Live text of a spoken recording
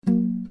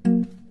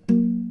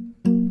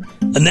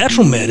A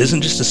natural med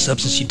isn't just a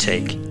substance you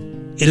take.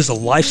 It is a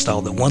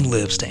lifestyle that one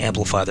lives to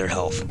amplify their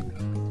health.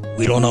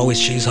 We don't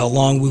always choose how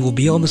long we will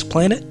be on this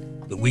planet,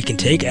 but we can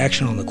take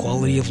action on the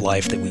quality of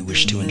life that we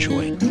wish to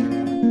enjoy.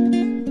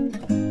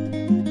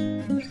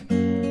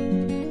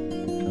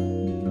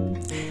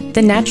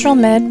 The Natural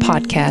Med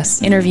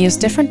podcast interviews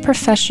different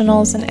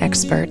professionals and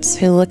experts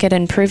who look at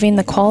improving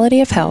the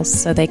quality of health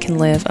so they can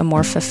live a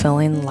more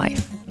fulfilling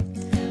life.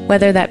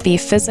 Whether that be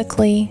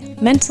physically,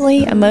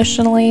 mentally,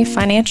 emotionally,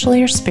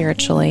 financially, or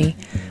spiritually,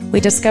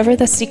 we discover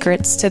the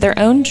secrets to their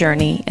own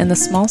journey and the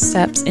small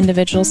steps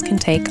individuals can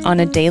take on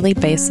a daily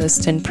basis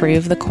to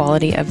improve the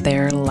quality of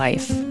their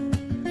life.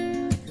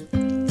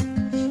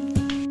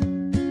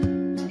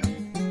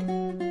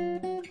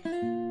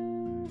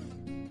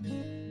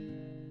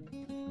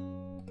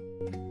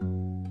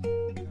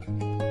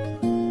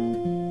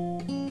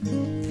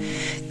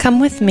 Come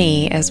with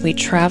me as we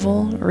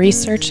travel,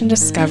 research, and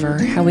discover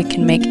how we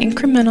can make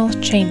incremental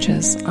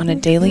changes on a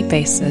daily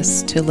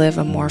basis to live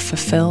a more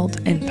fulfilled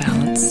and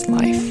balanced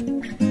life.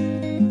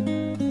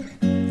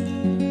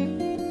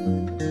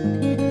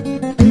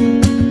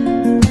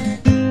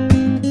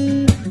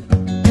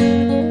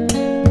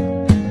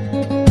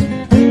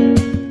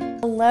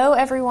 Hello,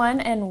 everyone,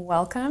 and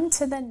welcome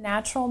to the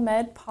Natural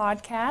Med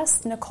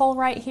podcast. Nicole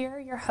Wright here,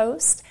 your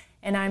host,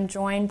 and I'm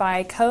joined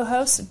by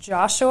co-host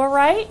Joshua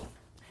Wright.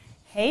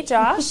 Hey,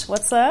 Josh,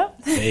 what's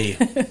up? Hey.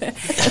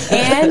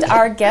 And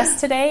our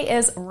guest today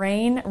is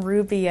Rain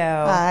Rubio.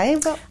 Hi,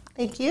 well,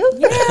 thank you.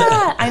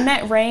 Yeah, I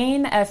met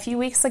Rain a few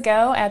weeks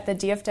ago at the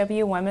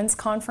DFW Women's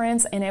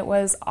Conference, and it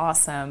was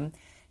awesome.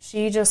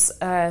 She just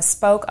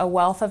spoke a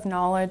wealth of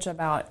knowledge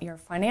about your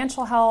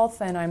financial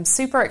health, and I'm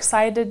super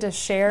excited to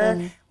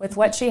share with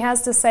what she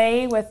has to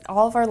say with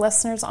all of our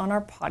listeners on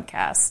our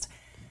podcast.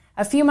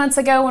 A few months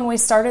ago when we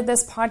started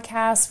this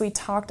podcast, we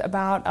talked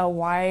about a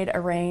wide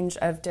range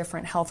of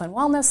different health and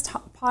wellness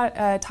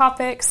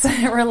topics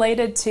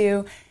related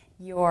to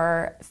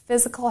your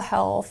physical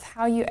health,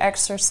 how you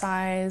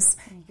exercise,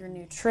 your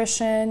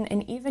nutrition,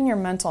 and even your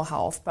mental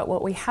health. But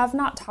what we have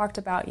not talked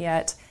about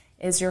yet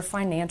is your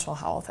financial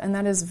health, and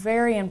that is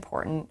very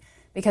important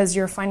because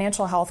your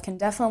financial health can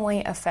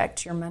definitely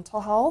affect your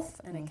mental health,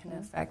 and it can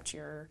affect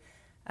your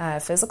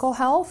physical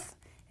health.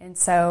 And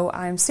so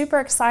I'm super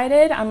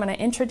excited. I'm going to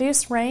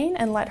introduce Rain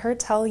and let her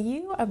tell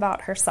you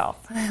about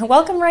herself.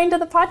 Welcome, Rain, to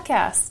the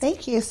podcast.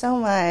 Thank you so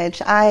much.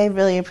 I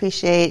really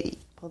appreciate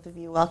both of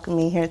you welcoming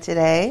me here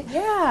today.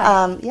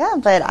 Yeah.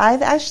 But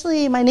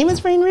my name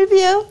is Rain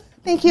Rubio.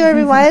 Thank you,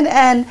 everyone.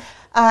 And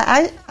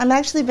I'm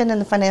actually been in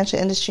the financial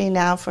industry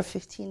now for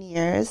 15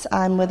 years.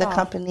 I'm with a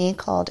company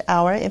called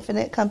Our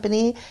Infinite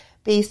Company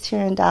based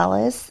here in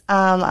Dallas.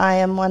 I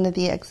am one of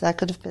the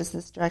executive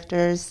business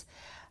directors,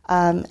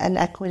 an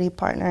equity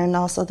partner, and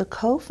also the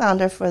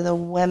co-founder for the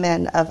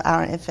women of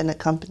Our Infinite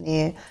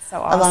Company,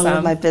 so awesome. Along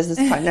with my business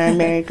partner,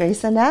 Mary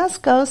Grace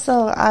Anasco.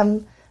 So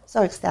I'm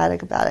so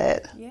ecstatic about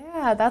it.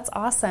 Yeah, that's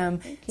awesome.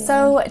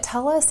 So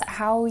tell us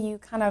how you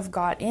kind of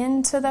got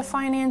into the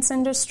finance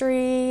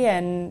industry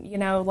and,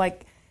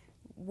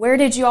 where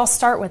did you all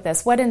start with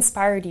this? What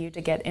inspired you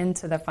to get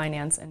into the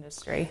finance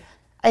industry?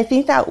 I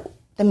think that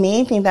the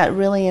main thing that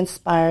really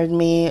inspired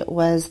me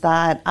was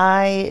that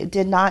I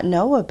did not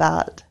know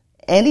about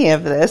any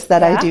of this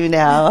that I do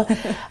now.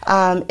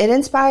 It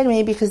inspired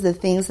me because the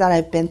things that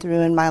I've been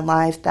through in my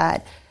life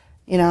that,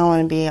 I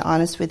want to be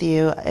honest with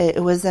you,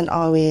 it wasn't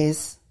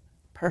always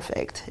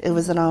perfect. It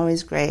wasn't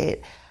always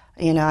great.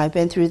 I've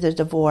been through the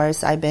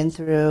divorce. I've been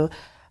through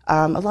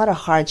a lot of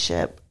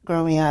hardship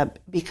growing up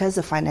because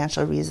of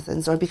financial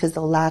reasons or because of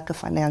the lack of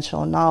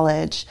financial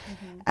knowledge.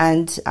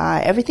 And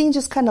everything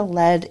just kind of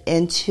led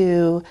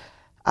into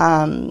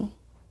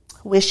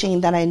wishing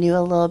that I knew a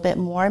little bit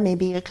more.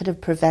 Maybe it could have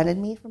prevented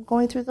me from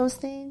going through those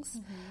things.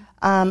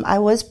 I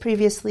was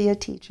previously a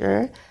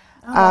teacher.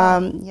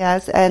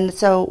 Yes. And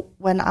so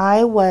when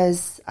I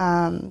was,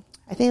 I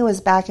think it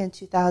was back in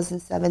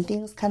 2007,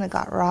 things kind of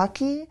got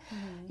rocky.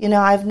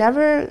 I've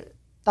never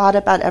thought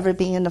about ever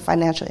being in the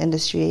financial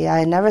industry.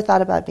 I never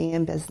thought about being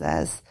in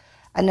business.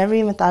 I never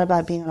even thought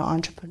about being an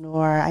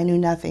entrepreneur. I knew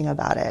nothing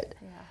about it.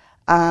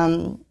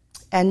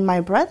 And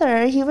my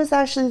brother, he was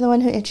actually the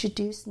one who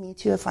introduced me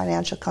to a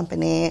financial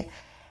company.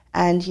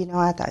 And,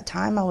 at that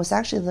time, I was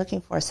actually looking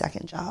for a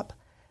second job.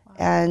 Wow.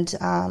 And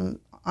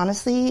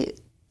honestly,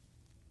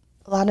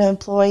 a lot of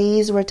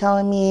employees were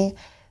telling me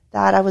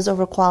that I was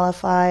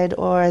overqualified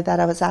or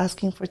that I was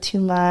asking for too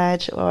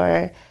much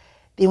or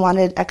they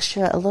wanted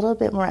a little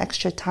bit more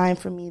extra time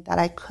for me that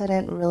I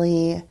couldn't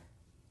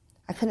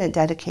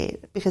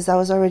dedicate because I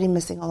was already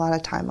missing a lot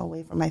of time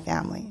away from my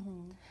family.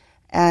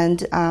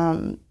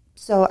 And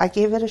so I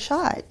gave it a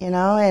shot,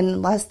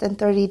 in less than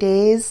 30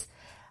 days,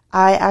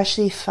 I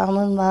actually fell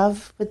in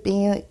love with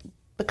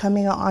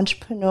becoming an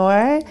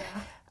entrepreneur.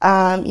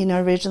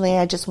 Originally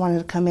I just wanted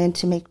to come in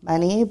to make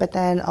money, but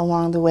then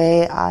along the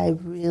way, I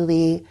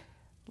really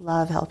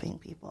love helping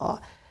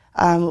people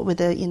with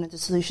the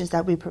solutions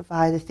that we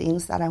provide, the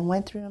things that I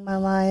went through in my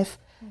life,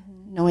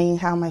 knowing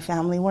how my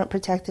family weren't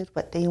protected,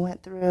 what they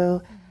went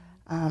through.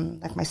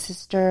 like my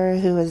sister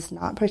who was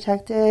not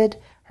protected,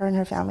 her and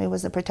her family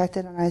wasn't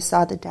protected, and I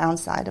saw the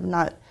downside of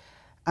not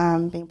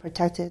being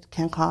protected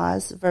can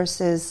cause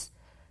versus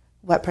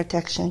what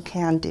protection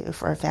can do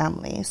for a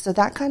family. So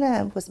that kind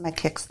of was my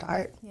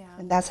kickstart. Yeah.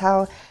 And that's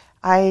how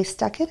I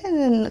stuck it in.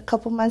 And a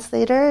couple months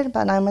later,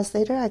 about 9 months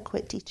later, I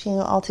quit teaching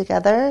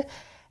altogether.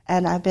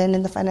 And I've been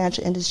in the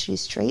financial industry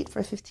straight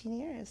for 15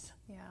 years.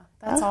 Yeah,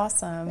 that's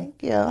awesome.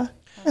 Thank you.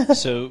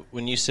 So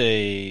when you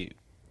see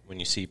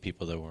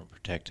people that weren't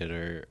protected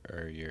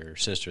or your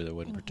sister that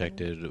wasn't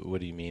protected, what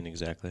do you mean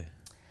exactly?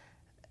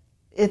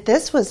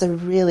 This was a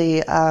really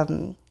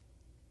a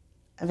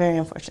very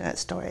unfortunate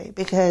story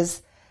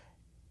because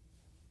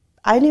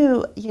I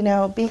knew,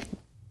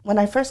 when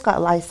I first got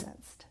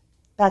licensed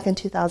back in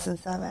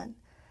 2007,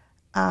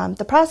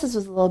 the process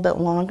was a little bit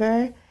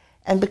longer.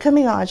 And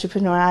becoming an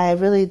entrepreneur, I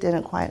really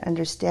didn't quite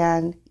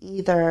understand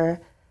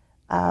either,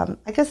 I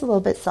guess a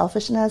little bit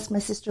selfishness. My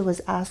sister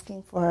was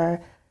asking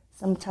for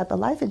some type of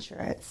life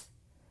insurance.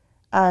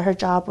 Her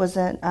job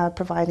wasn't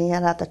providing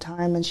it at the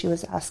time, and she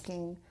was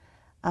asking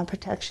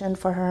protection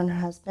for her and her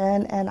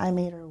husband, and I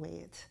made her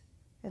wait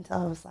until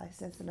I was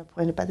licensed and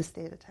appointed by the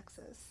state of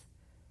Texas.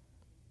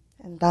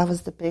 And that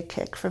was the big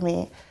kick for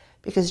me,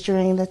 because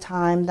during the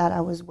time that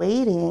I was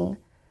waiting,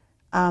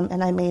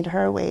 and I made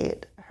her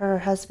wait, her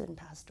husband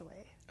passed away.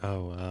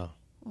 Oh, wow.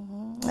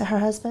 Mm-hmm. Her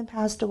husband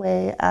passed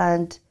away,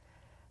 and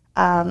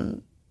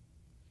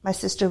my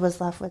sister was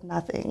left with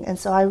nothing. And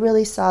so I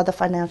really saw the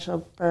financial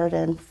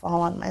burden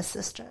fall on my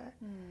sister.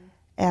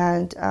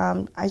 And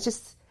I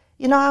just,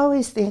 I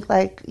always think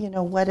like,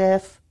 what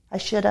if I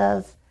should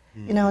have,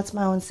 it's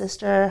my own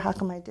sister. How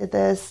come I did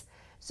this?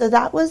 So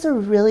that was a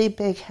really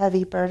big,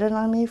 heavy burden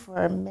on me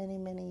for many,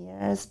 many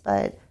years.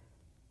 But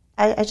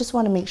I just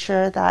want to make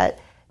sure that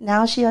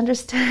now she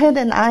understood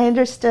and I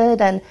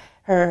understood, and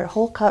her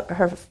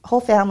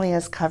whole family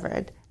is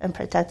covered and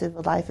protected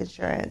with life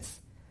insurance.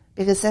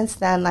 Because since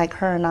then, like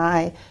her and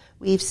I,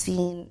 we've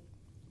seen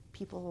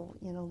people,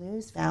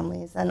 lose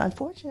families. And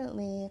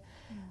unfortunately,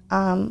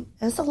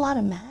 there's a lot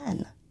of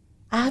men.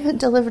 I haven't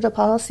delivered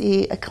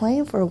a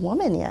claim for a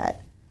woman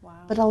yet. Wow.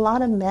 But a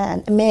lot of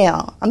men,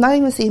 male, I'm not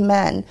even saying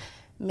men,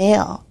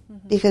 male.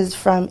 Because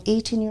from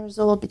 18 years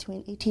old,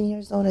 between 18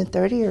 years old and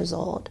 30 years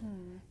old,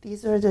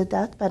 these are the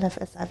death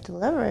benefits I've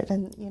delivered.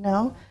 And,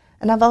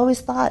 and I've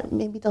always thought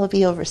maybe they'll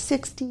be over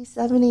 60,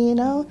 70,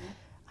 I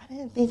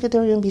didn't think that they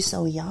were going to be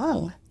so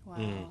young.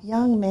 Wow.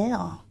 Young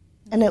male.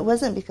 And it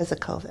wasn't because of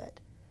COVID.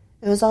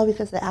 It was all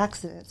because of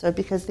accidents or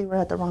because they were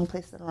at the wrong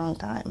place at the wrong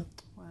time.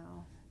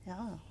 Wow.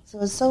 Yeah. So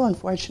it was so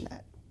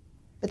unfortunate.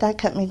 But that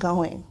kept me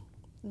going.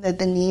 The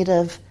need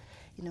of,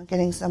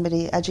 getting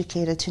somebody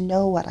educated to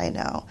know what I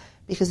know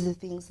because of the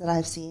things that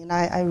I've seen.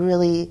 I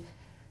really,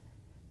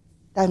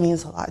 that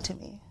means a lot to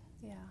me.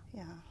 Yeah.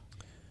 Yeah.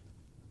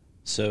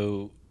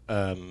 So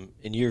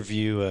in your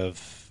view of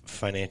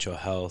financial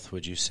health,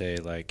 would you say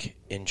like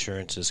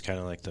insurance is kind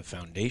of like the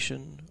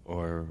foundation,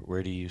 or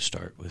where do you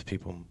start with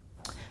people?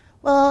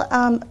 Well,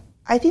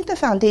 I think the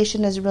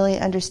foundation is really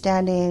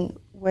understanding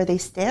where they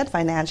stand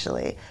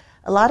financially.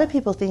 A lot of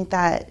people think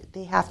that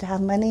they have to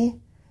have money,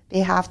 they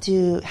have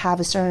to have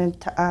a certain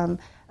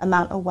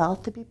amount of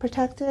wealth to be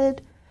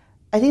protected.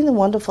 I think the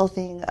wonderful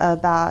thing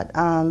about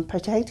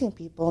protecting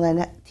people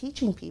and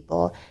teaching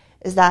people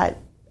is that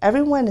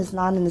everyone is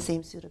not in the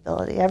same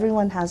suitability.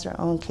 Everyone has their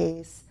own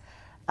case.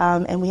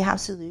 And we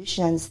have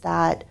solutions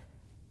that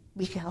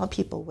we can help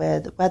people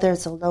with, whether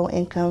it's a low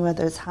income,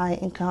 whether it's high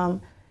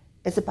income.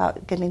 It's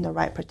about getting the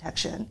right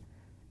protection.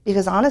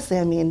 Because honestly,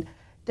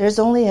 there's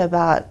only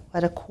about,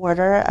 a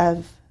quarter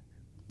of,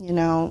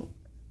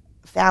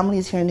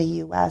 families here in the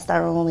U.S. that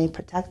are only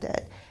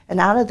protected. And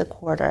out of the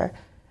quarter,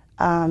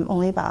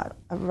 only about,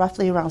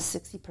 roughly around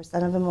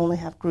 60% of them only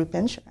have group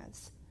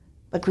insurance.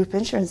 But group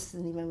insurance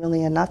isn't even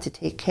really enough to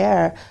take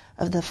care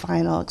of the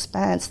final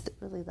expense that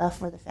really left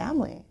for the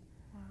family.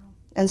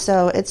 And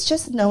so it's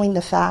just knowing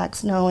the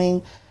facts,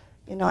 knowing,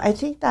 I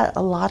think that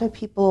a lot of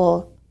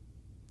people,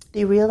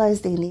 they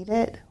realize they need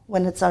it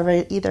when it's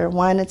already either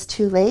one, it's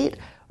too late,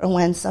 or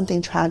when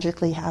something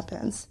tragically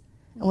happens.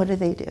 And what do?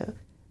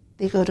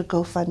 They go to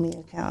GoFundMe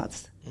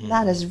accounts.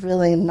 That is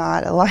really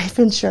not a life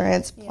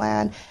insurance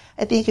plan. Yeah.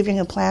 I think if you're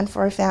going to plan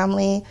for a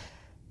family,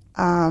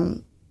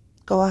 go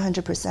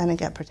 100% and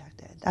get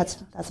protected.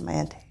 That's my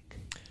intake.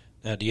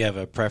 Now, do you have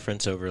a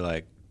preference over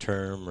like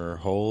term or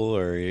whole,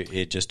 or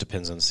it just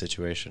depends on the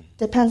situation?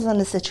 Depends on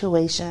the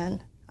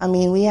situation.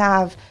 We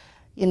have,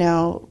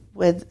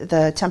 with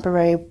the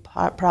temporary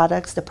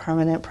products, the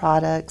permanent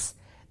products,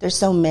 there's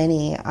so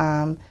many.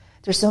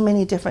 There's so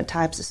many different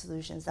types of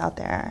solutions out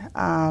there.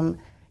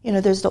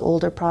 There's the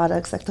older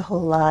products like the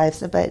whole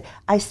lives, but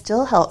I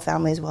still help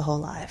families with whole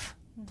life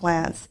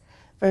plans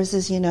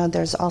versus,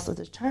 there's also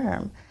the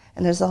term,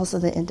 and there's also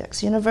the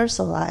index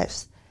universal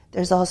lives.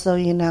 There's also,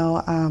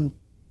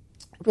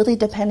 really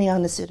depending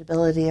on the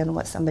suitability and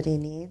what somebody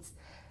needs.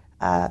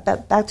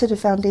 But back to the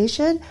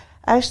foundation,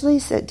 I actually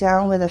sit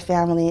down with a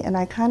family and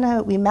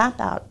we map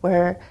out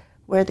where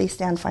they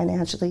stand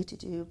financially to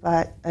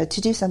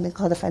do something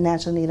called a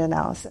financial need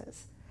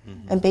analysis.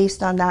 And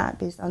based on that,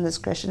 based on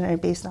discretionary,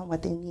 based on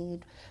what they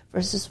need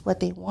versus what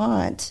they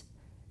want,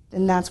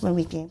 then that's when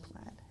we game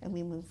plan and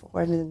we move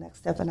forward to the next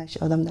step and I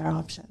show them their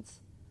options.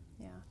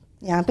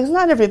 Yeah, because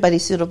not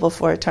everybody's suitable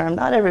for a term.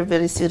 Not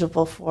everybody's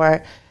suitable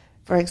for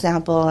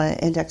example, an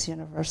index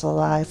universal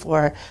life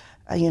or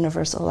a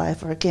universal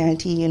life or a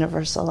guaranteed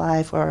universal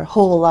life or a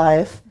whole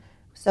life.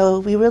 So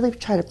we really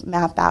try to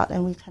map out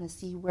and we kind of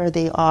see where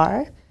they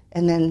are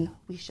and then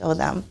we show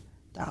them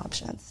their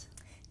options.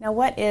 Now,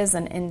 what is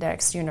an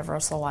indexed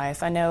universal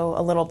life? I know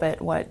a little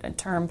bit what a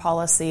term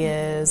policy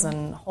is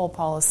and whole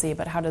policy,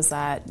 but how does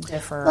that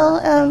differ?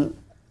 Well,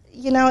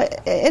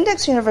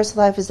 indexed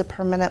universal life is a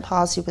permanent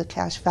policy with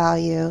cash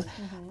value.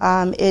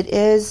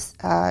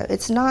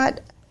 It's not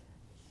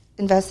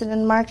invested in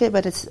the market,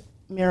 but it's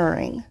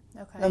mirroring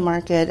the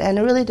market. And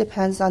it really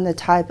depends on the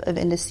type of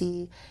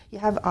indice. You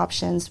have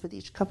options with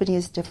each company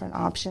has different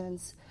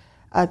options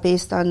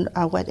based on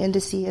what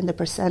indice and the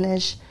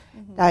percentage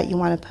that you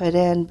want to put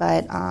in.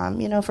 But,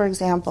 for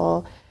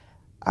example,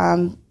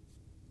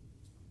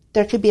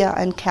 there could be an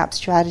uncapped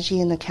strategy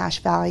in the cash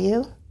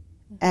value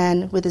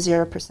and with a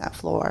 0%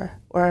 floor.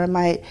 Or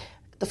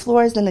the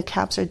floors and the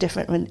caps are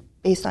different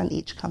based on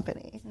each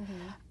company.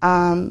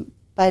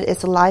 But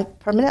it's a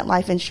permanent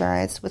life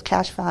insurance with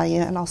cash value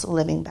and also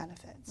living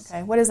benefits.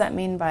 Okay, what does that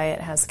mean by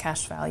it has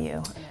cash value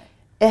in it?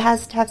 It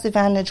has tax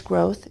advantage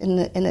growth in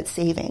its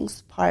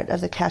savings part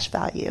of the cash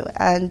value.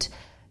 And,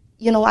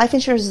 life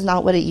insurance is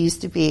not what it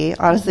used to be,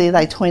 honestly,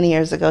 like 20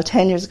 years ago,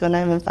 10 years ago,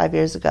 not even 5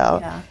 years ago.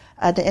 Yeah.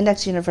 The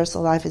Index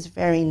Universal Life is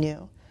very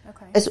new.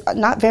 Okay. It's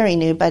not very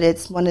new, but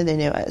it's one of the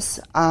newest.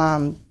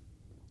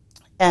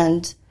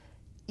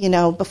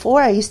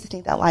 Before I used to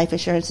think that life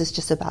insurance is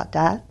just about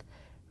death.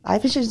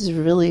 Life insurance is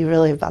really,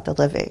 really about the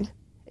living.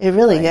 It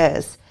really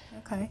is.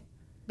 Okay.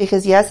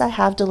 Because yes, I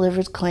have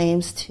delivered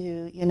claims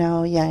to,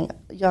 young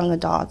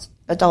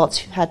adults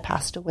who had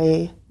passed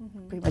away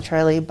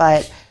prematurely,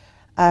 but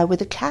with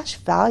the cash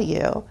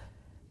value,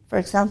 for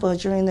example,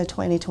 during the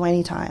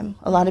 2020 time,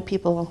 a lot of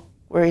people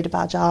worried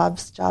about job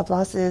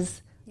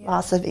losses,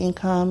 loss of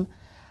income.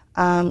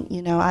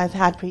 I've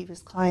had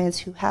previous clients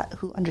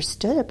who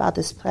understood about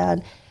this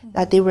plan,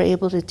 that they were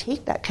able to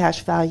take that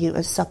cash value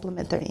and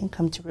supplement their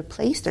income to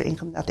replace their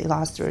income that they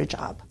lost through a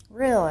job.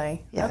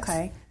 Really? Yes.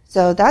 Okay.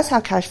 So that's how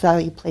cash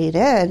value played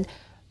in.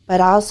 But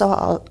I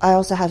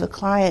also have a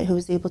client who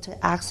was able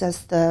to access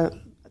the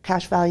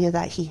cash value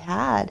that he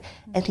had,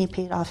 and he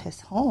paid off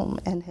his home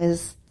and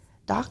his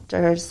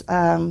doctor's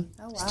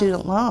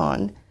student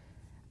loan.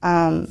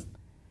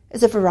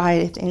 It's a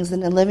variety of things.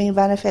 And the living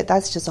benefit,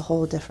 that's just a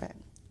whole different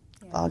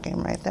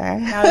ballgame right there.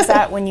 Now, is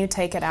that when you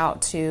take it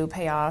out to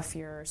pay off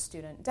your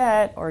student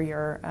debt or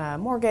your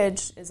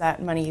mortgage, is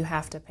that money you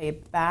have to pay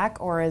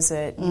back, or is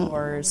it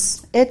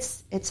yours?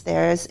 It's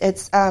theirs.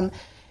 It's like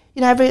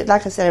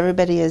I said,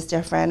 everybody is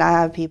different. I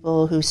have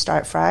people who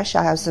start fresh.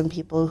 I have some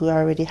people who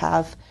already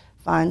have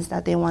funds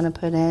that they want to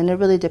put in. It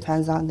really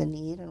depends on the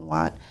need and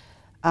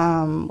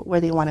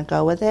where they want to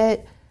go with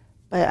it.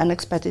 But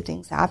unexpected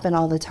things happen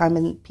all the time,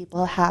 and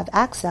people have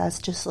access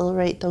to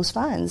accelerate those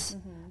funds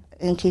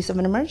in case of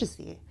an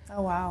emergency.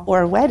 Oh, wow.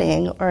 Or a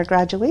wedding or a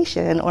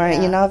graduation or,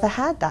 if I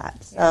had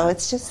that. So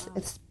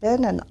it's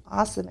been an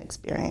awesome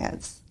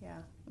experience. Yeah,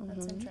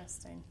 that's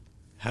interesting.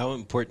 How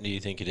important do you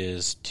think it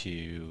is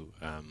to,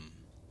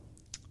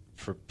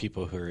 for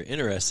people who are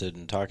interested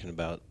in talking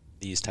about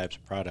these types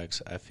of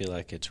products? I feel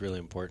like it's really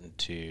important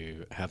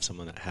to have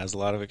someone that has a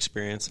lot of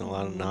experience and a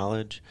lot of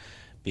knowledge,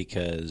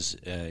 because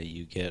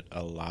you get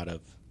a lot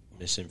of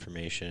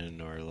misinformation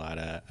or a lot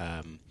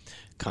of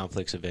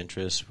conflicts of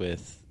interest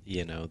with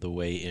the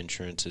way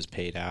insurance is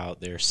paid out.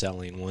 They're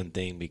selling one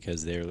thing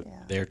because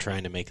they're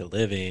trying to make a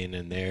living,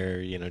 and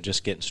they're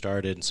just getting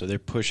started, and so they're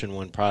pushing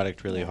one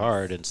product really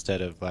hard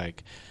instead of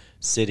like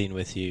sitting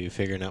with you,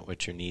 figuring out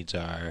what your needs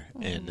are,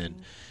 and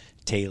then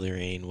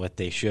tailoring what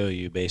they show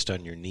you based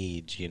on your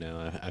needs.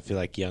 I feel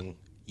like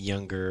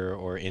younger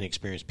or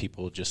inexperienced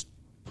people just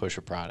push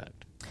a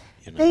product.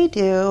 They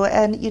do,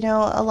 and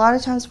a lot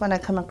of times when I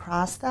come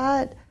across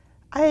that,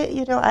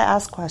 I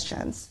ask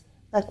questions.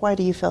 Like, why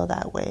do you feel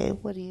that way?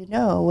 What do you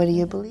know? What do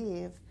you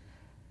believe?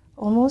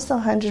 Almost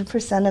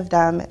 100% of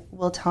them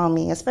will tell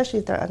me, especially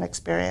if they're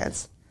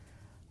unexperienced,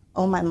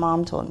 oh, my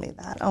mom told me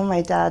that. Oh,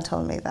 my dad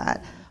told me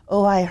that.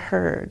 Oh, I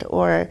heard.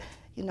 Or,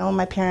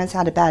 my parents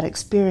had a bad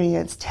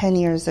experience 10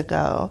 years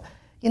ago.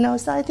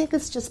 So I think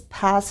it's just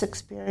past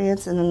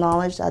experience and the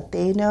knowledge that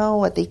they know,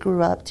 what they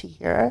grew up to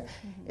hear.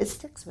 It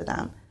sticks with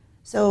them.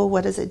 So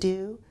what does it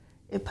do?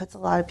 It puts a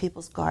lot of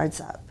people's guards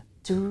up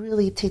to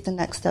really take the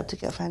next step to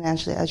get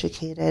financially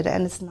educated,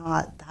 and it's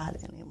not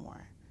that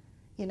anymore,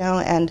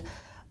 and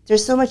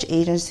there's so much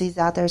agencies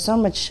out there, so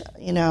much,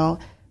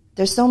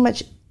 there's so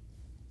much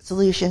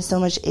solutions,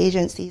 so much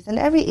agencies, and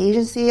every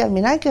agency,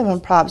 I give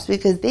them props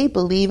because they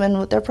believe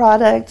in their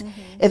product.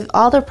 If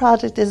all their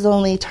product is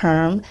only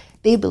term,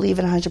 they believe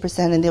in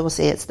 100% and they will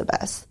say it's the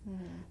best.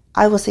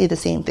 I will say the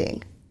same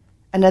thing.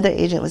 Another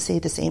agent would say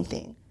the same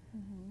thing.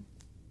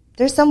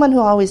 there's someone who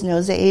always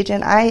knows the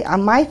agent.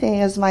 My thing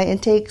is my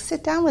intake,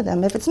 sit down with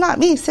them. If it's not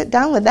me, sit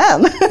down with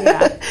them.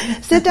 Yeah.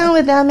 Sit down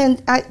with them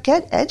and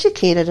get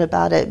educated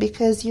about it,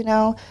 because,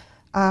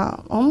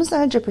 almost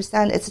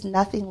 100%, it's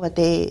nothing what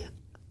they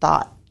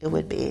thought it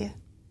would be.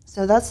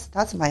 So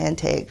that's my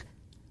intake.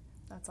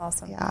 That's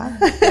awesome. Yeah.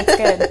 That's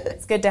good.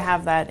 It's good to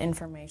have that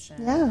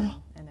information and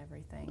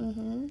everything.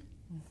 Mm-hmm.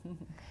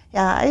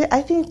 Yeah,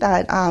 I think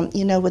that,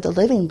 with the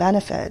living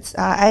benefits,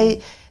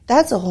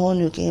 that's a whole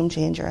new game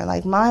changer.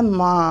 Like my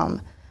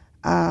mom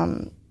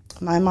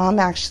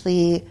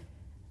actually,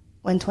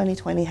 when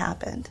 2020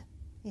 happened,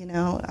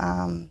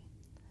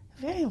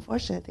 very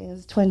unfortunate thing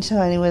is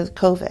 2020 with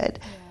COVID.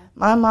 Yeah.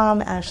 My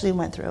mom actually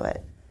went through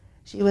it.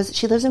 She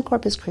lives in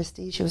Corpus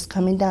Christi. She was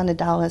coming down to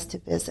Dallas to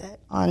visit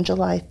on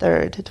July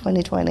 3rd,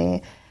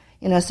 2020,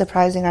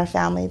 surprising our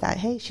family that,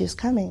 hey, she was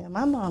coming. And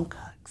my mom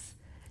cooks.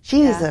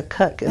 She is a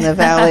cook in the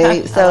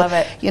family. So, I love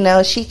it.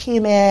 She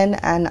came in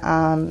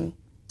and,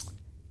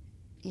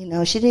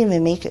 she didn't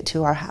even make it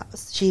to our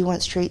house. She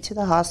went straight to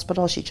the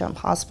hospital. She jumped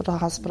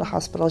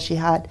hospital. She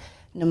had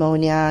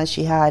pneumonia.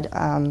 She had,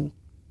 and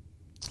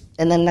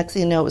then next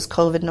thing you know, it was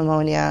COVID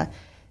pneumonia.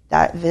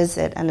 That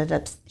visit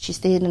she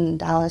stayed in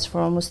Dallas for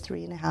almost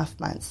 3.5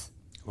 months.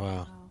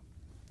 Wow.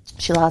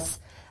 She lost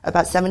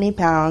about 70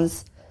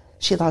 pounds.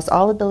 She lost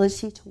all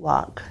ability to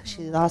walk.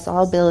 She lost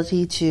all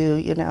ability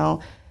to,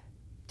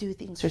 do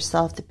things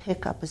herself, to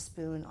pick up a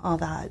spoon, all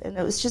that. And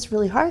it was just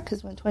really hard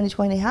because when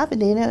 2020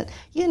 happened, they didn't,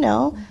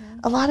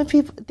 a lot of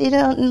people, they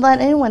didn't let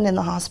anyone in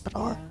the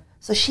hospital. Yeah.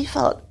 So she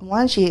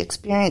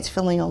experienced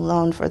feeling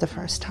alone for the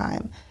first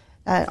time.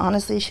 That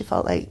honestly, she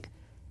felt like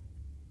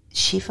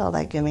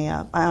giving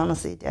up. I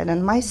honestly did.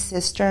 And my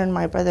sister and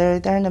my brother,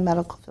 they're in the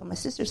medical field. My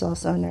sister's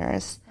also a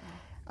nurse.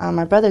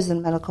 My brother's in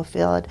the medical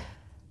field.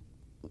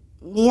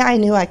 Me, I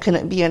knew I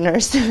couldn't be a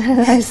nurse when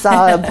I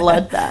saw a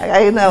blood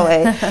bag. No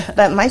way.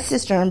 But my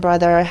sister and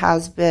brother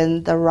has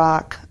been the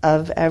rock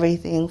of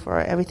everything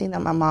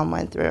that my mom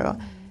went through.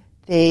 Mm-hmm.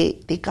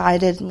 They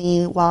guided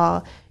me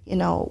while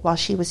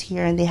she was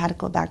here and they had to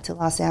go back to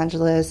Los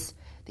Angeles.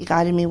 They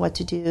guided me what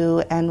to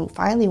do. And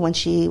finally, when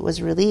she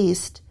was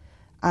released,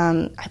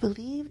 I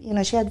believe,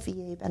 she had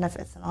VA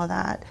benefits and all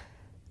that.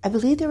 I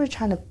believe they were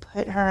trying to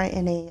put her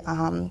in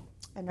a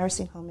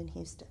nursing home in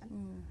Houston.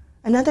 Mm.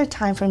 Another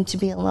time for him to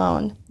be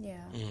alone. Yeah.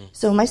 Mm.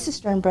 So my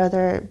sister and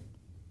brother,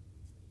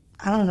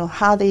 I don't know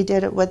how they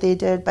did it, what they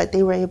did, but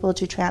they were able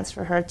to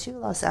transfer her to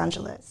Los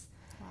Angeles.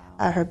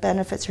 Wow. Her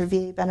benefits, her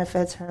VA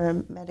benefits,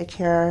 her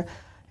Medicare,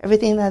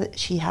 everything that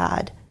she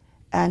had,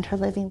 and her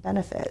living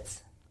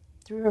benefits,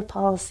 through her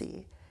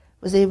policy,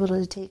 was able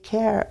to take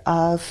care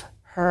of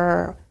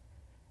her,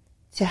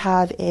 to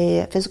have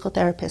a physical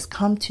therapist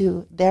come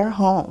to their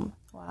home.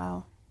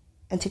 Wow.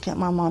 And to get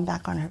my mom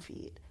back on her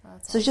feet.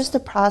 That's so awesome. Just the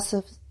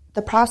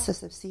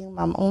process of seeing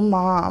my own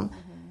mom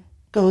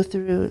go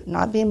through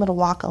not being able to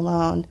walk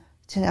alone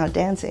to now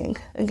dancing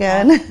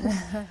again,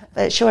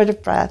 but short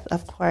of breath,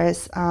 of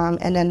course,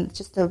 and then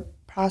just the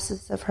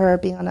process of her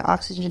being on an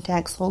oxygen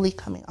tank, slowly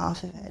coming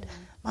off of it.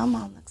 My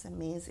mom looks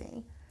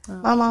amazing. Oh,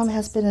 my mom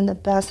has been in the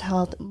best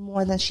health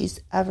more than she's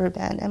ever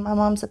been, and my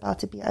mom's about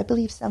to be, I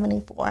believe,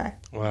 74.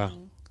 Wow.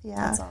 Yeah.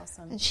 That's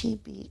awesome. And she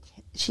beat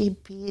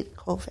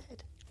COVID.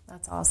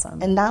 That's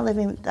awesome. And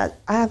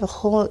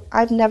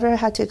I've never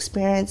had to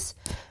experience,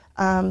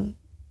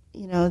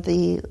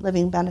 the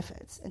living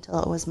benefits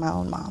until it was my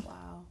own mom.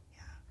 Wow.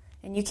 Yeah.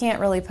 And you can't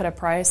really put a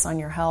price on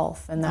your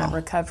health and that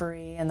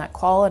recovery and that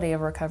quality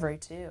of recovery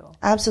too.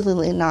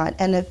 Absolutely not.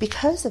 And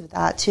because of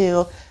that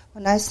too,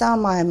 when I saw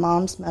my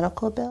mom's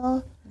medical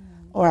bill,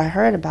 or I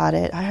heard about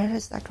it, I heard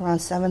it's like around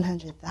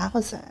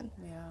 $700,000.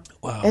 Yeah.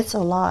 Wow. It's a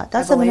lot.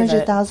 That's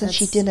 $700,000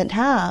 she didn't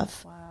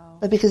have. Wow.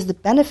 But because of the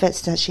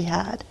benefits that she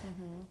had,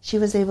 she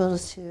was able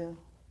to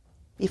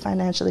be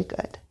financially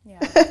good. Yeah,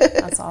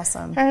 that's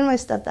awesome. Her and my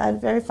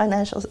stepdad, very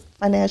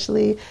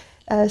financially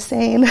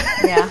sane.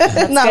 Yeah,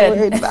 that's not good.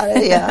 worried about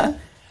it. Yeah.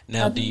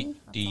 Now,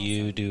 do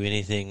you do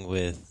anything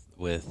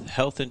with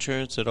health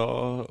insurance at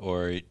all,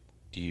 or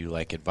do you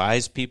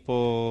advise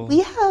people? We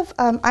have.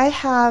 I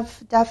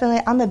have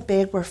definitely. I'm a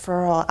big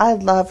referral. I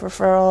love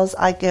referrals.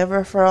 I give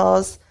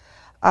referrals.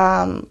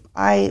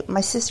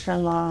 My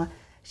sister-in-law,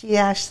 she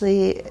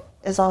actually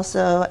is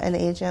also an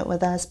agent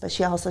with us, but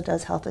she also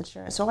does health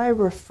insurance. So I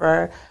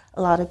refer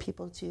a lot of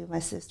people to my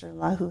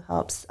sister-in-law who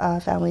helps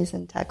families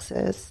in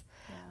Texas.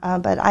 Yeah.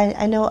 But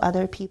I know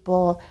other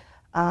people,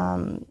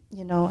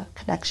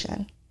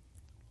 connection.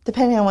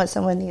 Depending on what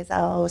someone needs,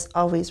 I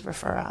always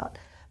refer out.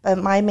 But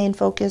my main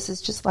focus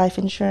is just life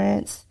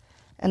insurance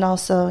and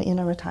also,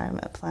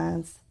 retirement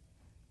plans.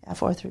 Yeah,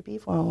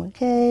 403B,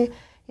 401k,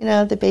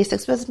 the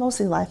basics, but it's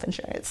mostly life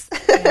insurance.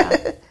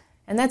 Yeah.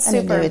 And that's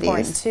super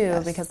important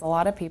too, because a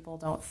lot of people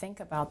don't think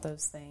about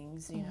those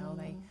things. We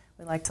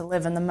like to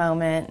live in the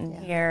moment and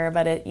here,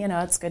 but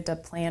it's good to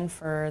plan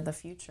for the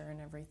future and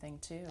everything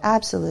too.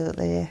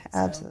 Absolutely.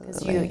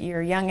 Because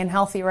you're young and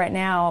healthy right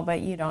now,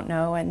 but you don't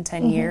know in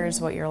 10 years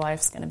what your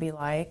life's going to be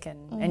like,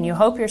 and you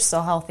hope you're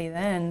still healthy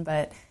then,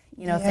 but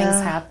things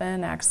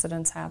happen,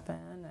 accidents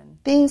happen, and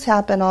things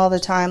happen all the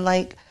time.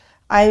 Like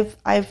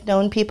I've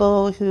known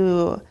people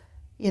who,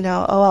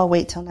 I'll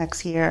wait till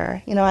next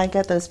year. I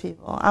get those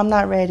people. I'm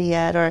not ready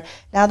yet. Or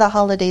now the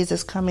holidays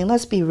is coming.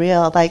 Let's be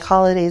real. Like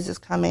holidays is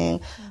coming.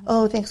 Mm-hmm.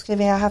 Oh,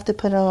 Thanksgiving, I have to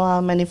put in a lot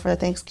of money for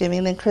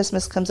Thanksgiving. Then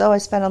Christmas comes. Oh, I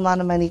spent a lot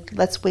of money.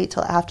 Let's wait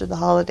till after the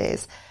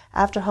holidays.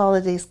 After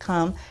holidays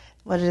come,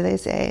 what do they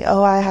say?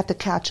 Oh, I have to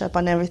catch up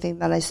on everything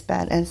that I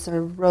spent. And it's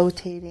a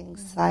rotating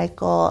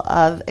cycle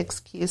of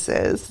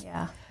excuses.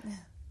 Yeah.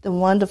 The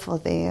wonderful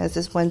thing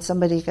is when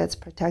somebody gets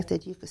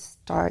protected, you can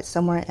start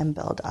somewhere and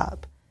build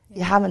up.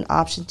 You have an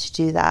option to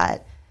do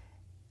that.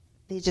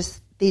 They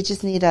just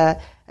need a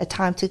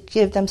time to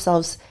give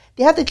themselves.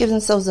 They have to give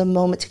themselves a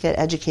moment to get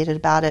educated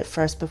about it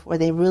first before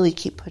they really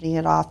keep putting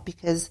it off.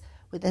 Because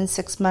within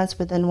 6 months,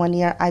 within 1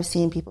 year, I've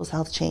seen people's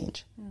health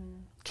change.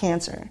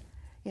 Cancer,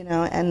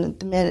 and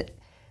the minute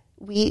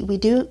we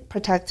do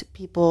protect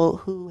people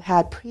who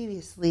had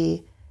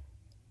previously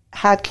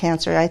had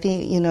cancer. I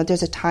think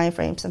there's a time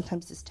frame.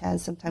 Sometimes it's 10,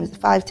 sometimes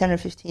 5, 10, or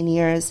 15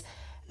 years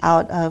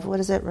out of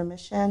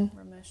remission.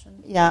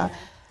 Yeah.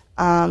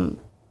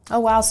 Oh,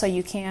 wow. So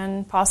you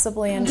can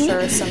possibly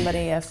insure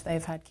somebody if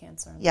they've had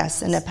cancer.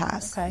 Yes, in the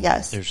past. Okay.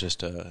 Yes. There's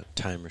just a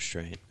time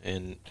restraint.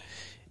 And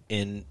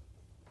in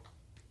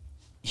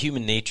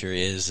human nature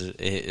is,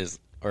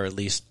 or at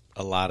least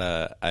a lot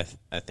of,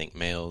 I think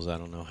males, I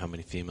don't know how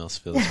many females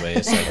feel this way.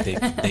 It's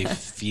like they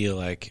feel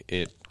like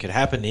it could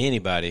happen to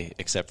anybody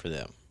except for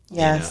them.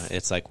 Yes.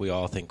 It's like we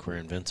all think we're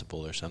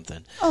invincible or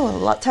something.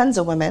 Oh, tons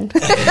of women.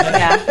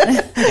 Yeah.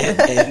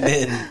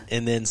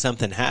 and then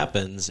something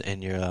happens,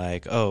 and you're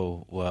like,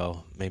 oh,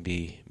 well,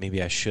 maybe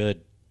I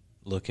should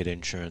look at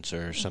insurance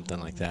or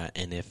something like that.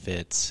 And if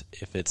it's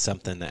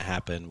something that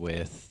happened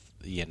with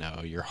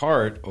your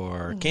heart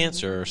or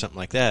cancer or something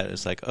like that,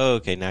 it's like, oh,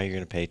 okay, now you're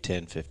going to pay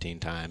 10, 15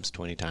 times,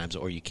 20 times,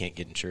 or you can't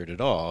get insured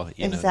at all.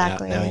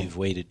 Exactly. Now you've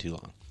waited too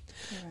long.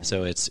 Right.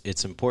 So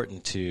it's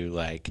important to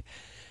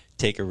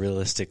take a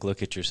realistic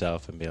look at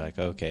yourself and be like,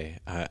 okay,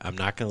 I'm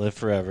not going to live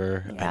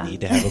forever. Yeah. I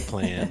need to have a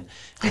plan.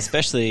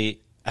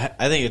 Especially,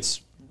 I think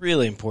it's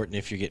really important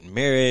if you're getting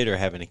married or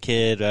having a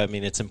kid. I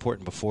mean, it's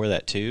important before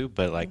that too.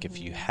 But if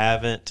you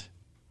haven't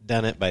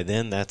done it by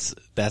then,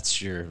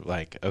 that's your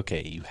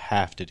okay, you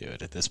have to do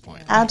it at this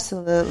point.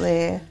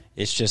 Absolutely.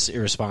 It's just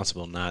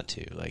irresponsible not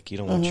to. You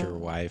don't want your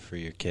wife or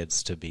your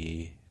kids to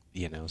be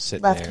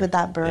sitting left there with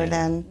that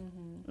burden.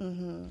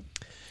 Yeah.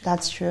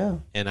 That's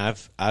true. And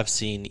I've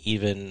seen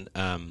even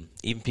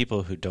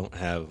people who don't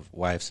have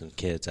wives and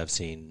kids. I've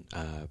seen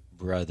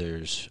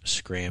brothers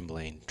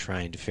scrambling,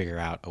 trying to figure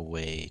out a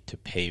way to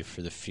pay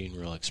for the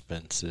funeral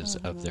expenses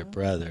of their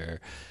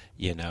brother.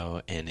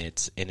 And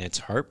it's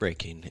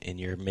heartbreaking. And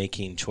you're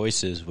making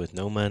choices with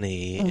no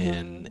money,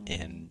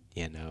 and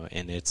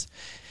it's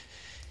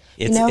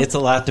a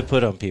lot to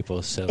put on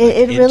people. So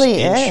it really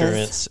is.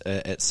 Insurance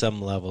at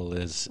some level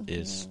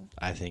is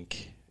I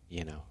think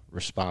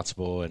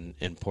responsible and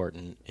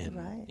important, and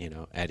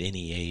right. At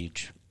any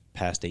age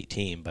past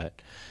 18, but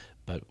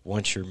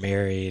once you're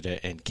married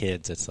and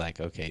kids, it's like,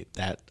 okay,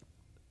 that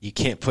you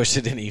can't push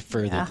it any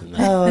further than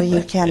that. Oh,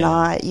 you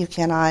cannot. You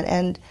cannot.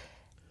 And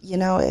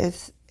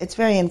it's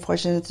very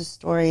unfortunate, the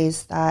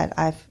stories that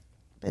I've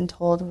been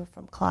told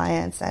from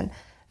clients and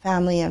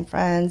family and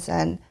friends.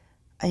 And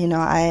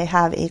I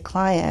have a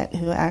client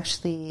who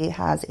actually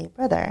has a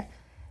brother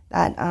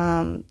that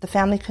the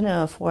family couldn't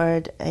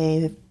afford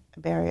a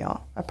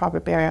proper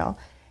burial.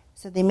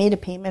 So they made a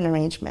payment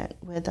arrangement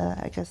with,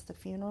 I guess, the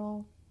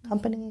funeral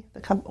company,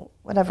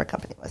 whatever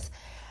company it was.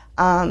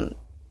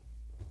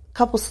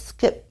 Couple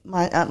skip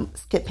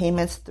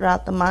payments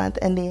throughout the month,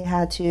 and they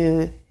had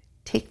to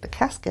take the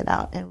casket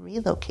out and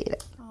relocate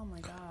it. Oh, my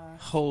gosh.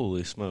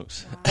 Holy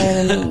smokes. Wow.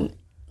 And in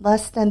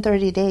less than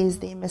 30 days,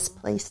 they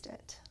misplaced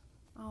it.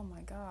 Oh,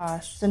 my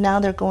gosh. So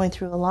now they're going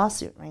through a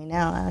lawsuit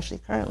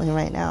currently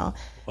right now,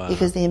 wow.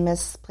 because they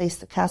misplaced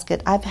the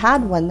casket. I've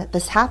had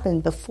this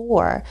happened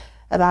before,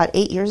 about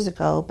 8 years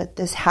ago, but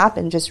this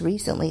happened just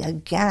recently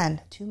again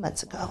 2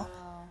 months ago.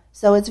 Wow.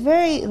 So it's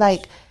very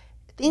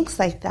things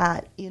like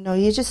that.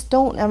 You just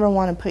don't ever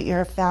want to put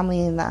your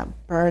family in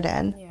that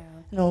burden. Yeah.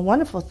 A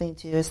wonderful thing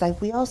too is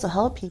we also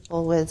help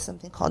people with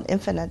something called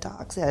infinite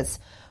docs. It's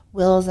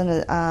wills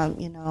and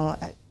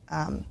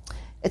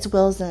it's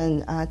wills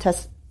and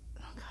test.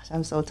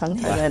 I'm so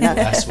tongue-tied right now.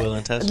 Last will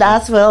and testament.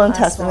 Last will and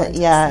Last will testament, and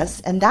yes.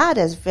 And that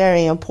is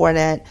very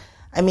important.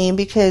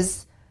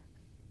 Because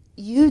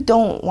you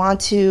don't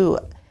want to,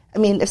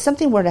 if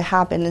something were to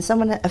happen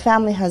and a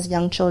family has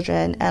young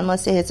children, and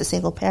let's say it's a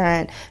single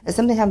parent, and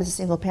something happens to a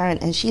single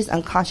parent and she's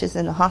unconscious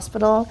in the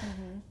hospital,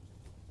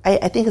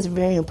 I think it's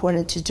very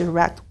important to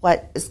direct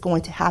what is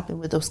going to happen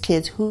with those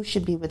kids, who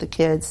should be with the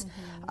kids,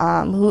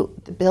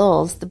 the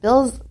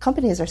bills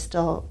companies are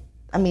still,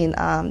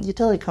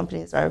 utility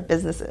companies are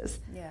businesses.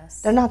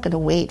 Yes. They're not going to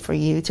wait for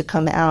you to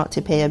come out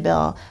to pay a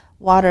bill.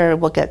 Water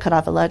will get cut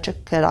off,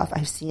 electric cut off.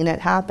 I've seen it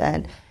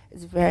happen.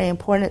 It's very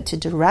important to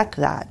direct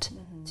that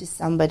to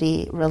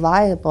somebody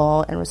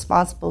reliable and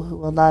responsible who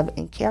will love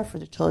and care for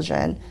the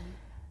children.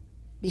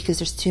 because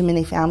there's too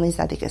many families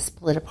that they get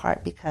split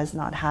apart because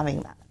not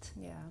having that.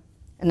 Yeah.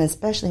 And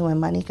especially when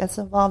money gets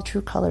involved,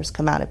 true colors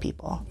come out of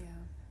people. Yeah.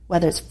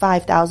 Whether it's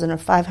 5,000 or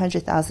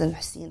 500,000,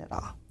 I've seen it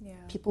all. Yeah.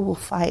 People will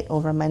fight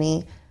over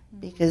money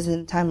because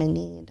in time of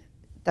need,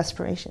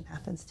 desperation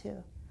happens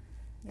too.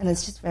 And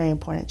it's just very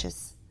important,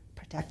 just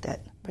protect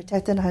it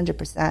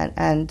 100%.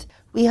 And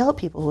we help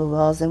people with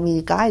wills, and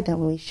we guide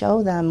them, we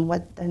show them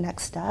what their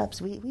next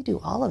steps. We do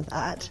all of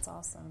that. That's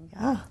awesome.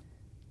 Yeah.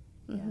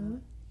 Mm-hmm.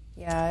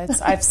 Yeah,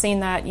 I've seen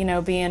that,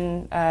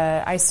 being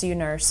an ICU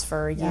nurse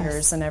for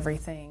years and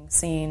everything,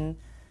 seeing,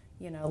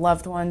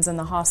 loved ones in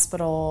the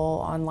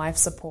hospital on life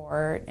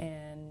support,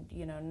 and,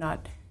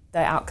 not the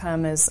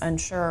outcome is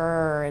unsure,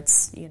 or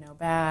it's,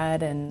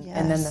 bad, and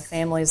then the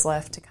family's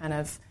left to kind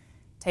of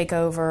take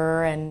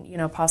over and,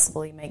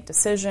 possibly make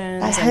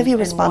decisions. A heavy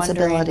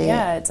responsibility.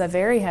 Yeah, it's a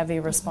very heavy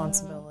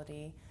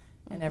responsibility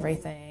and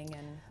everything.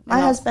 And my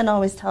husband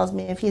always tells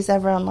me if he's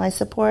ever on life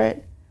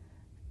support,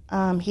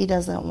 he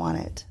doesn't want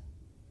it.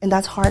 And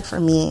that's hard for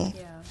me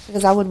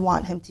because I would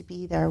want him to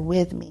be there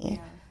with me.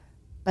 Yeah.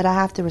 But I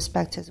have to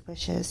respect his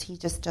wishes. He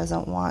just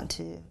doesn't want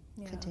to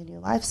continue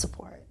life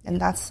support,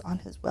 and that's on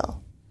his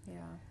will.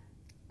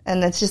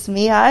 And it's just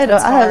me.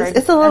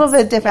 It's a little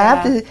bit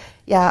different.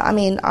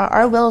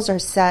 Our wills are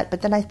set,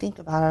 but then I think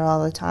about it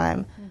all the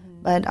time.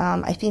 Mm-hmm. But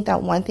I think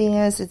that one thing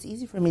is it's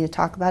easy for me to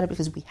talk about it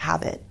because we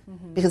have it,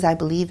 because I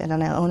believe it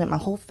and I own it. My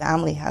whole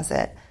family has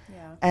it.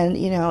 Yeah. And,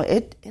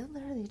 it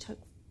literally took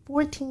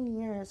 14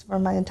 years for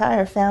my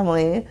entire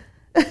family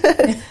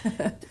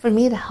for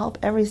me to help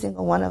every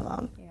single one of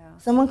them.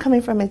 Someone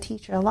coming from a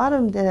teacher, a lot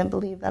of them didn't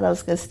believe that I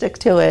was going to stick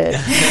to it.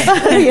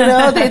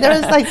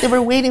 They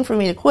were waiting for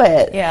me to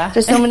quit. Yeah.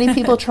 There's so many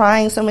people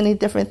trying so many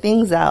different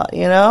things out,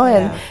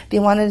 and they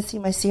wanted to see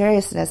my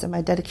seriousness and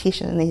my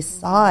dedication, and they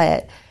saw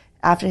it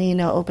after,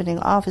 opening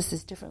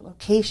offices, different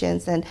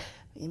locations. And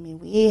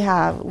we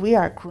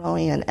are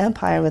growing an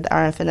empire with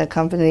our Infinite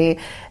Company,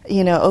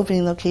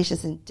 opening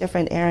locations in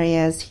different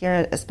areas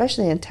here,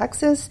 especially in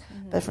Texas,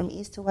 but from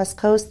East to West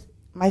Coast.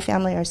 My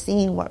family are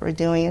seeing what we're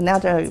doing, and now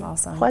they're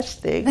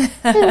questioning, hey,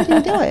 what are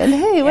you doing?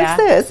 Hey, what's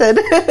this?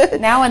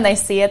 And now when they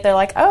see it, they're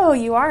like, oh,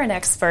 you are an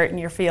expert in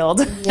your field.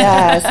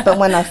 Yes, but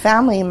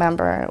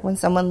when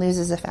someone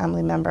loses a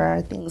family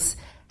member, things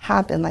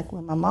happen, like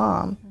with my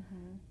mom.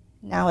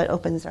 Now it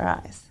opens their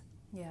eyes.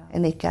 Yeah.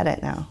 And they get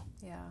it now.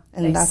 Yeah.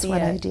 And that's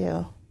what I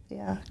do.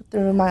 Yeah,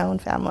 through my own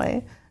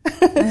family.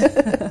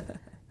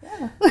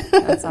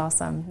 That's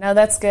awesome. No,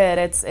 that's good.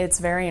 It's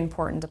very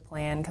important to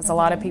plan, because a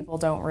lot of people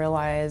don't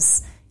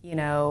realize,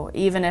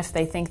 even if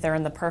they think they're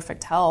in the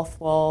perfect health,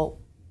 well,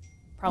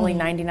 probably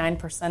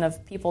 99%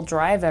 of people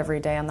drive every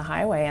day on the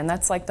highway, and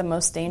that's like the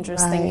most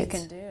dangerous thing you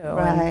can do.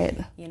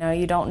 Right. And,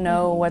 you don't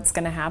know what's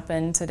going to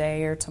happen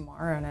today or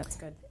tomorrow, and it's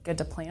good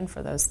to plan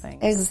for those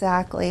things.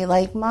 Exactly.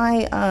 Like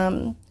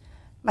my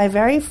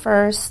very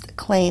first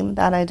claim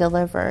that I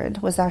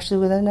delivered was actually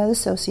with another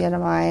associate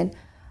of mine.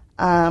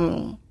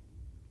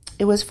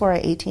 It was for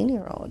an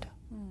 18-year-old,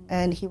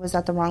 and he was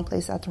at the wrong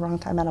place at the wrong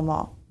time at a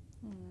mall,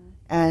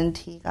 and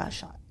he got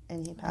shot,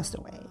 and he passed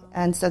away.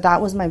 And so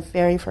that was my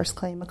very first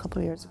claim a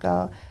couple of years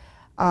ago.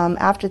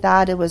 After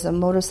that, it was a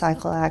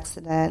motorcycle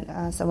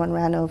accident. Someone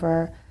ran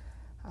over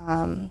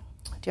a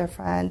dear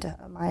friend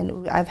of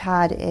mine. I've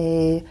had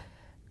a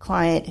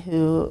client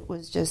who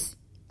was just,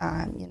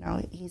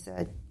 he's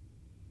a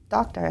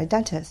doctor, a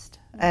dentist,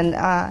 and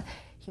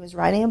he was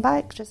riding a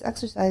bike, just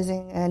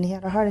exercising, and he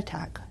had a heart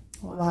attack.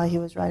 Wow. While he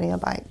was riding a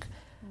bike.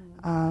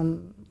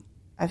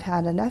 I've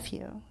had a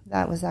nephew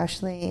that was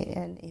actually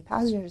in a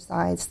passenger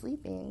side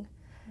sleeping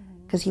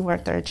because he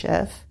worked third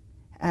shift,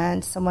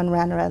 and someone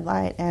ran a red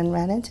light and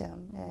ran into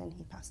him, and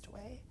he passed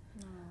away.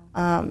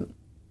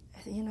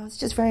 It's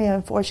just very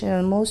unfortunate.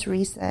 And most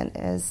recent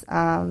is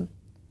a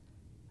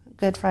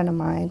good friend of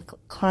mine,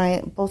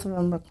 client. Both of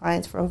them were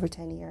clients for over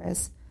 10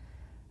 years.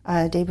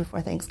 Day before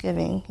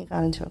Thanksgiving, he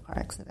got into a car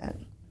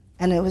accident.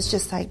 And it was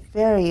just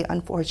very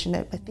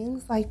unfortunate. But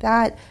things like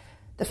that,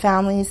 the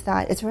families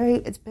that, it's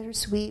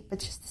bittersweet, but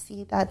just to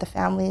see that the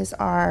families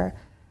are...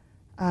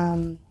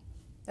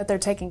 that they're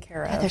taken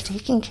care of. They're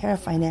taken care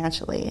of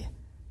financially.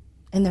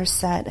 And they're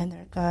set and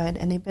they're good.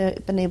 And they've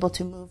been able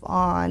to move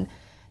on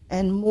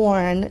and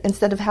mourn.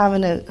 Instead of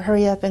having to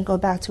hurry up and go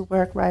back to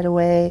work right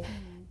away,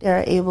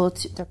 they're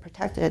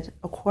protected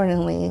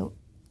accordingly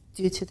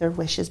due to their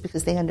wishes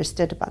because they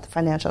understood about the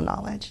financial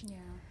knowledge. Yeah.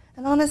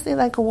 And honestly,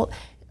 a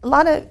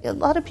lot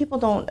of people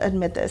don't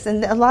admit this,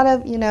 and a lot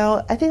of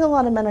I think a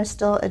lot of men are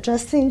still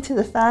adjusting to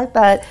the fact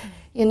that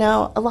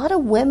a lot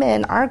of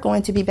women are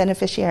going to be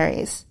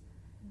beneficiaries.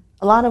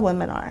 A lot of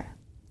women are,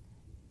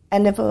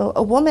 and if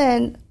a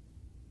woman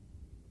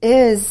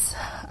is,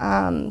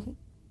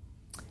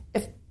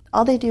 if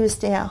all they do is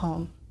stay at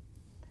home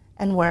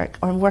and work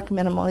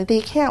minimally,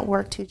 they can't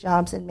work two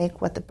jobs and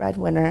make what the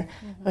breadwinner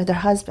or their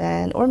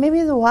husband or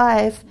maybe the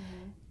wife.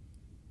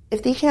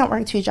 If they can't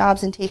work two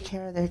jobs and take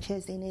care of their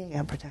kids, they need to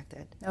get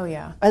protected. Oh,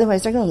 yeah.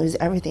 Otherwise, they're going to lose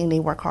everything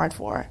they work hard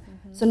for.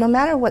 So no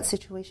matter what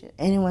situation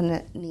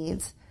anyone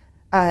needs,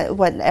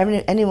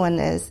 anyone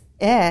is,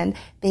 in,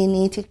 they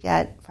need to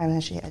get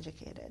financially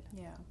educated.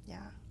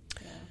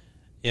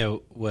 Yeah.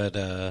 What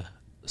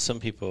some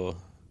people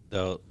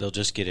they'll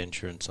just get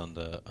insurance on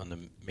the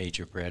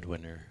major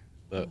breadwinner,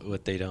 but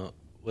what they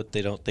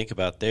don't think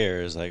about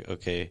there is like,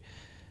 okay,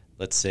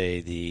 let's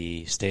say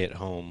the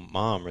stay-at-home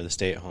mom or the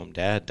stay-at-home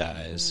dad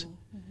dies.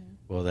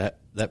 Well,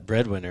 that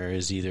breadwinner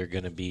is either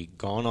going to be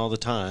gone all the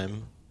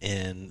time,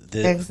 and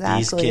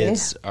these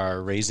kids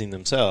are raising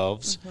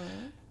themselves,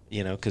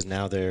 because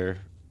now they're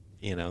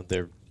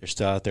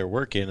still out there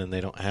working and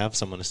they don't have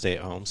someone to stay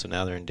at home, so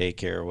now they're in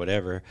daycare or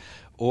whatever.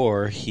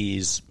 Or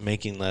he's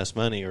making less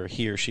money, or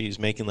he or she's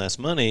making less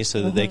money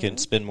so that they can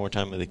spend more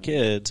time with the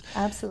kids.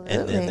 Absolutely.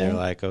 And then they're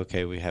like,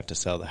 okay, we have to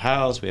sell the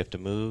house, we have to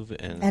move,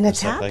 and it's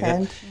stuff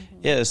happened. like that.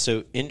 Yeah,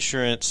 so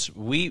insurance,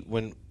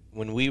 when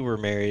we were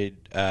married,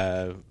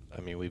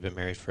 we've been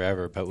married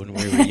forever, but when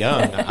we were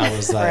young, I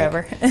was like,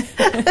 Forever.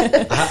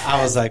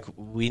 I was like,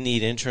 we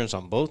need insurance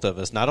on both of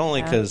us, not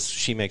only because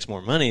she makes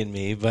more money than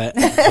me, but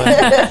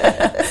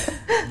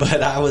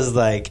I was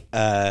like,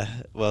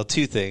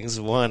 two things.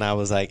 One, I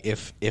was like,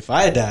 if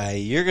I die,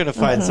 you're going to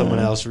find someone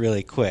else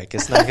really quick.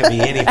 It's not going to be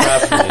any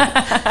problem.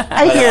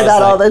 I hear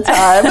that all the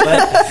time.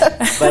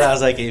 But I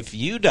was like, if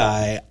you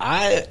die,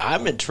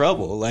 I'm in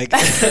trouble. Like, I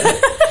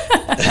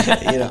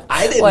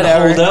didn't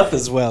hold up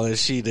as well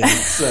as she did.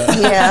 So,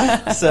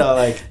 so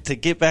like to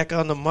get back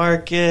on the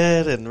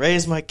market and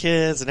raise my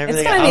kids and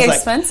everything, it's going to be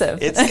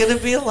expensive. It's going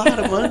to be a lot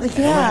of money. I'm going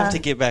to have to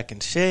get back in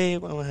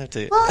shape. I'm going to have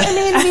to. Well,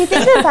 if you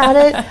think about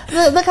it,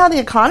 look how the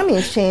economy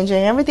is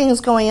changing.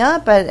 Everything's going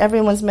up, but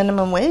everyone's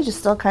minimum wage is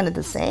still kind of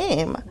the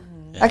same.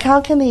 Like,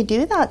 how can they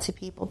do that to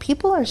people?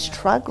 People are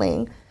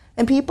struggling,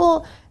 and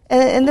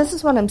and this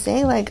is what I'm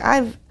saying. Like,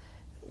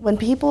 when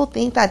people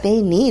think that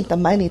they need the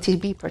money to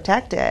be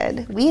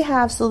protected, we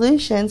have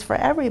solutions for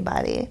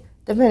everybody,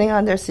 depending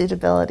on their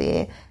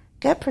suitability.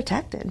 Get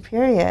protected,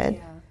 period.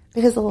 Yeah.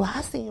 Because the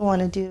last thing you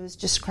want to do is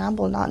just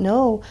scramble and not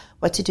know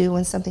what to do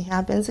when something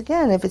happens.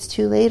 Again, if it's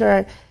too late,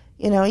 or,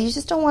 you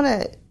just don't want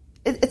to.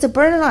 It's a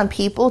burden on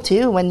people,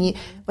 too. When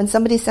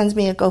somebody sends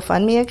me a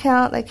GoFundMe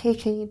account, like, hey,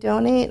 can you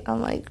donate?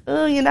 I'm like,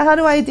 oh, how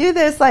do I do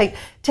this? Like,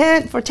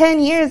 for 10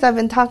 years, I've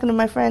been talking to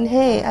my friend,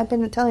 hey, I've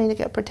been telling you to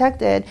get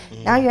protected.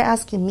 Now you're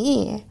asking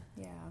me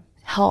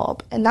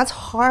help. And that's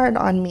hard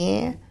on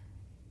me.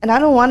 And I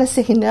don't want to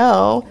say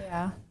no,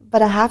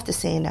 but I have to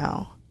say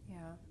no. Yeah.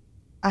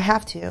 I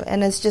have to.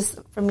 And it's just,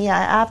 for me,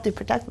 I have to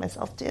protect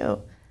myself,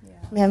 too. Yeah.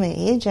 I'm an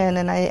agent,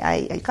 and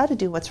I got to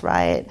do what's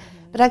right.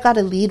 But I got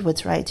to lead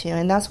what's right, too.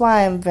 And that's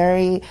why I'm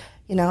very,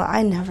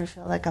 I never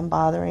feel like I'm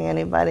bothering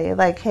anybody.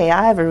 Like, hey,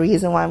 I have a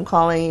reason why I'm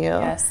calling you.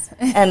 Yes.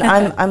 And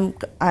I'm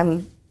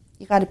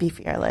you got to be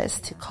fearless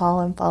to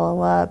call and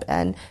follow up,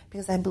 and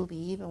because I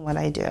believe in what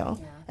I do. Yeah.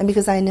 And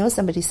because I know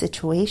somebody's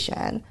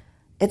situation,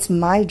 it's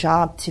my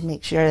job to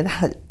make sure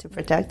to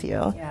protect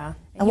you. Yeah.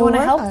 And you want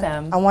to help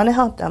them. I want to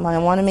help them. I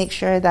want to make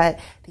sure that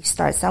they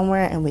start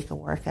somewhere and we can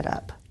work it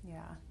up.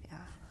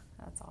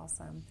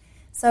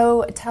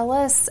 So tell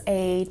us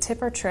a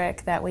tip or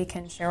trick that we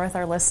can share with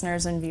our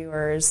listeners and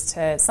viewers,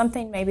 to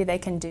something maybe they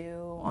can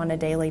do on a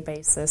daily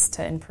basis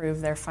to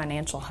improve their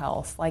financial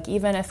health. Like,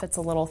 even if it's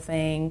a little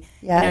thing,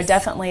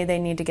 definitely they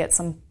need to get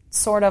some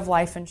sort of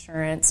life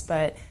insurance,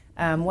 but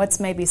what's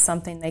maybe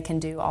something they can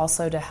do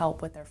also to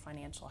help with their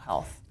financial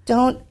health?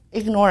 Don't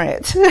ignore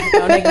it.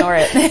 Don't ignore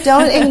it.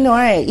 Don't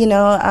ignore it.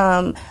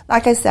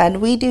 Like I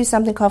said, we do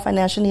something called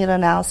financial need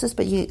analysis,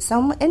 but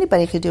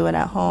anybody could do it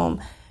at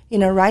home.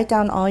 Write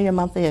down all your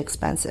monthly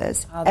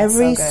expenses,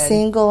 every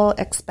single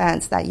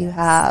expense that you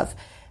have,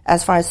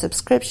 as far as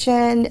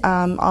subscription,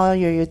 all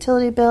your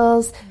utility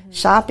bills,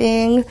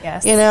 shopping.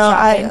 Yes,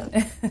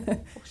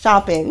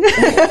 shopping.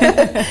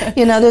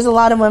 There's a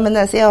lot of women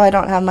that say, oh, I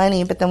don't have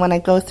money. But then when I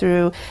go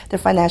through their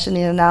financial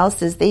need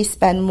analysis, they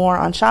spend more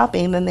on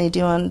shopping than they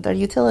do on their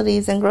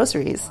utilities and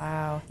groceries.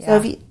 Wow. Yeah. So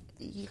if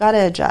you got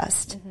to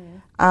adjust.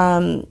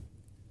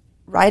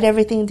 Write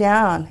everything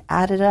down,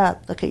 add it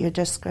up, look at your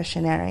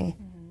discretionary.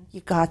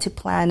 You've got to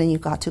plan, and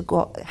you've got to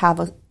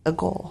have a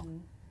goal.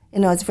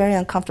 It's very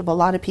uncomfortable. A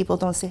lot of people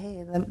don't say,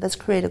 hey, let's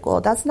create a goal.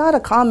 That's not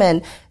a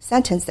common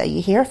sentence that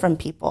you hear from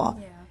people.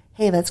 Yeah.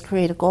 Hey, let's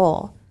create a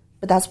goal.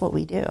 But that's what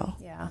we do.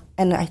 Yeah.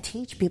 And I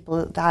teach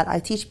people that. I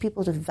teach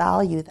people to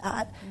value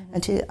that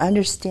and to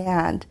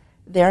understand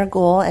their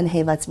goal, and,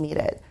 hey, let's meet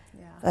it.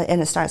 Yeah.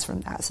 And it starts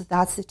from that. So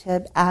that's the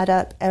tip. Add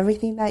up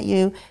everything that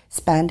you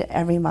spend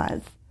every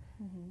month.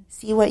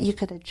 See what you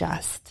could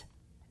adjust.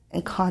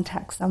 And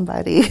contact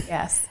somebody.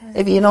 Yes.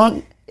 If you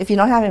don't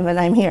have it, then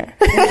I'm here.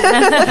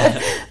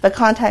 But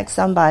contact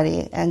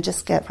somebody and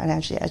just get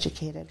financially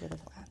educated with a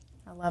plan.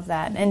 I love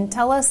that. And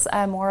tell us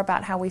more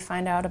about how we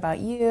find out about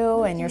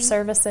you and your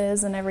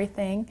services and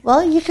everything.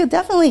 Well, you could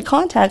definitely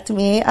contact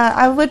me.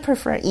 I would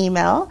prefer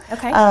email.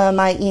 Okay.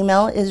 My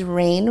email is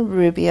Rain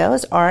Rubio,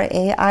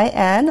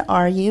 RainRubio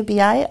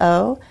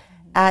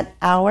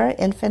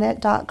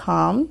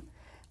 @ourinfinite.com.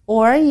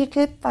 Or you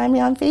could find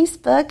me on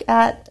Facebook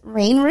at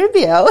Rain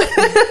Rubio.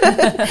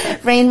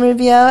 Rain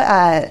Rubio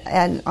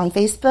and on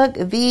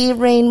Facebook, The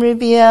Rain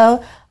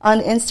Rubio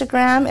on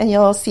Instagram, and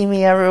you'll see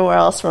me everywhere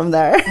else from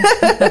there.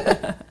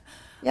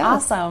 Yeah.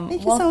 Awesome.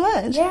 Thank you so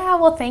much. Yeah,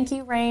 well, thank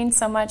you, Rain,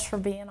 so much for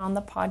being on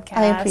the podcast.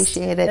 I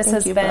appreciate it. This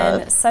has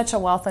been such a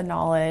wealth of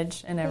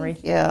knowledge and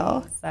everything.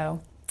 Thank you.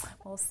 So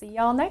we'll see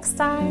y'all next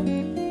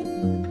time.